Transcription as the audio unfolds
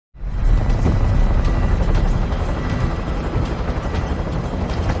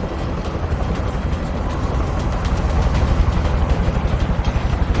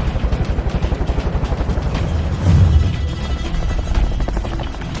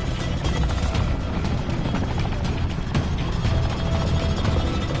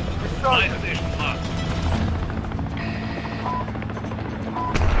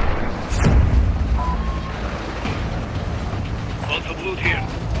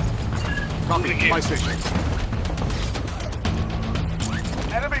Copy. My station.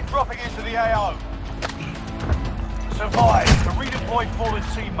 Enemy dropping into the AO. Survive to redeploy fallen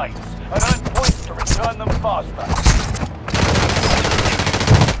teammates and earn points to return them faster.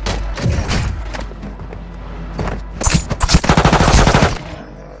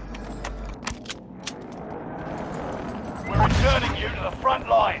 We're returning you to the front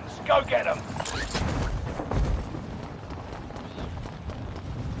lines. Go get them.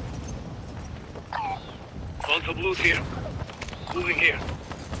 Found some loot here. Moving here.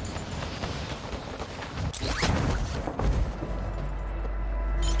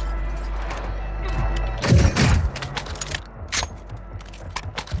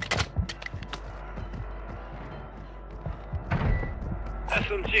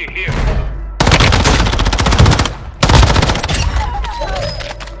 SMG here.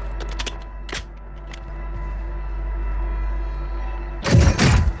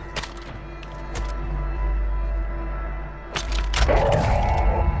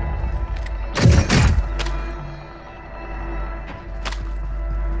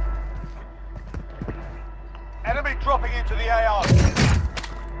 Enemy dropping into the AO.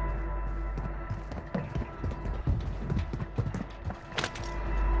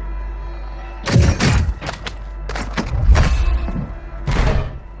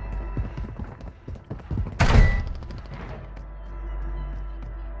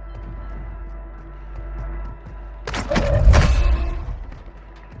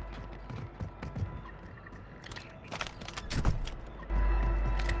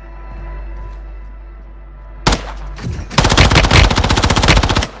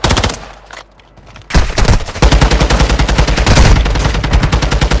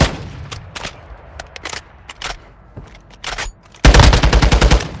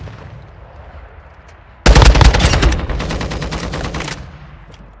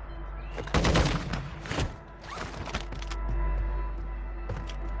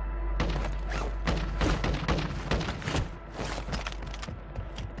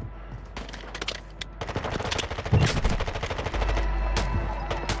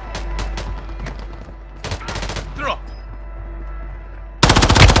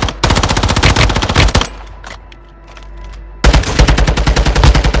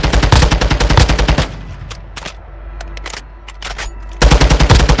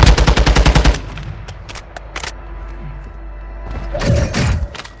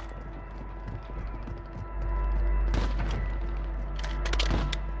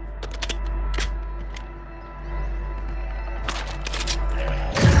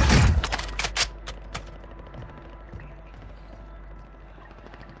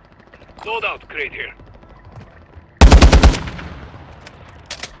 Loadout crate here.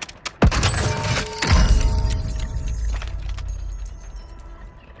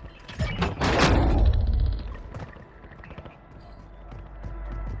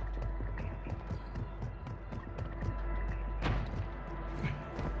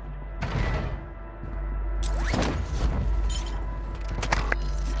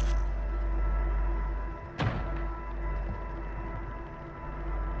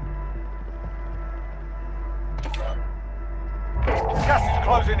 Gas is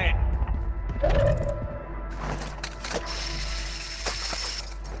closing in.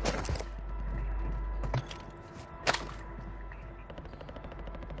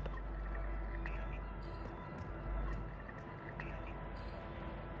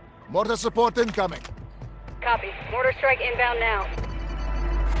 Mortar support incoming. Copy. Mortar strike inbound now.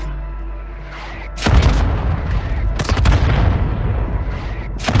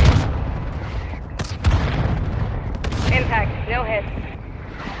 Impact. No hits.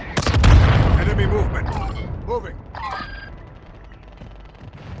 Enemy movement. Moving.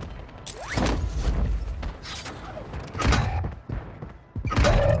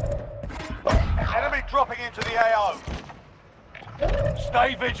 Enemy dropping into the AO.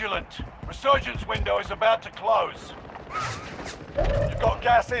 Stay vigilant. Resurgence window is about to close. You've got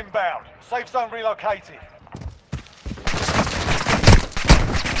gas inbound. Safe zone relocated.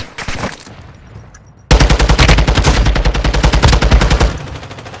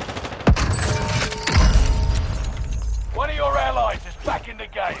 One of your allies is back in the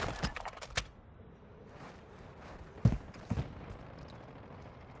game.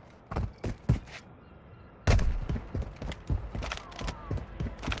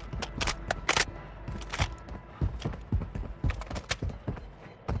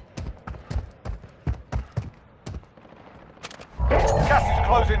 Gas is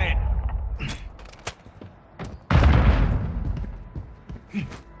closing in.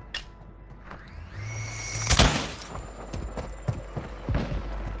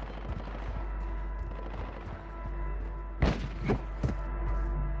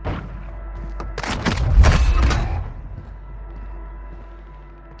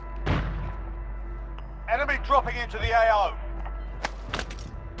 dropping into the AO.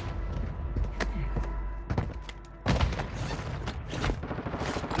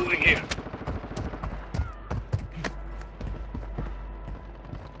 Moving here.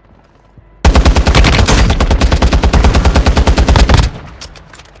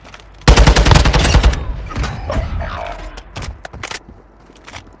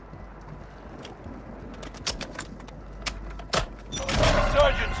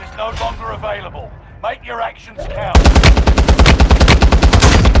 Resurgence is no longer available. Make your actions count.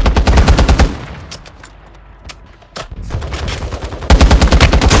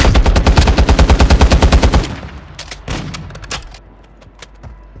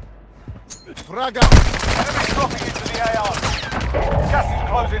 Frag out. Enemy dropping into the AO. Gas is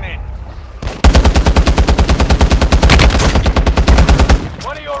closing in.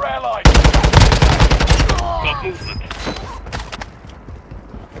 One of your allies. Got movement.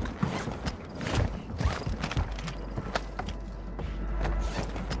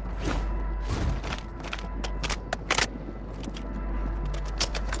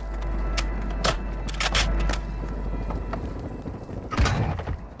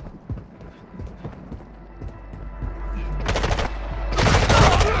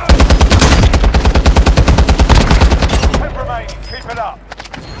 Keep it up.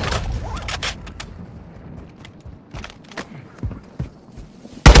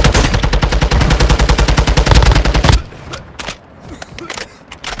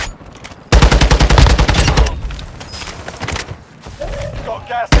 Got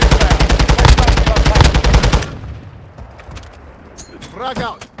gas inbound. Frag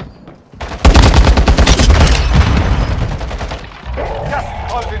out. Gas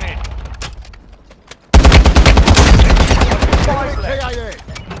is closing in.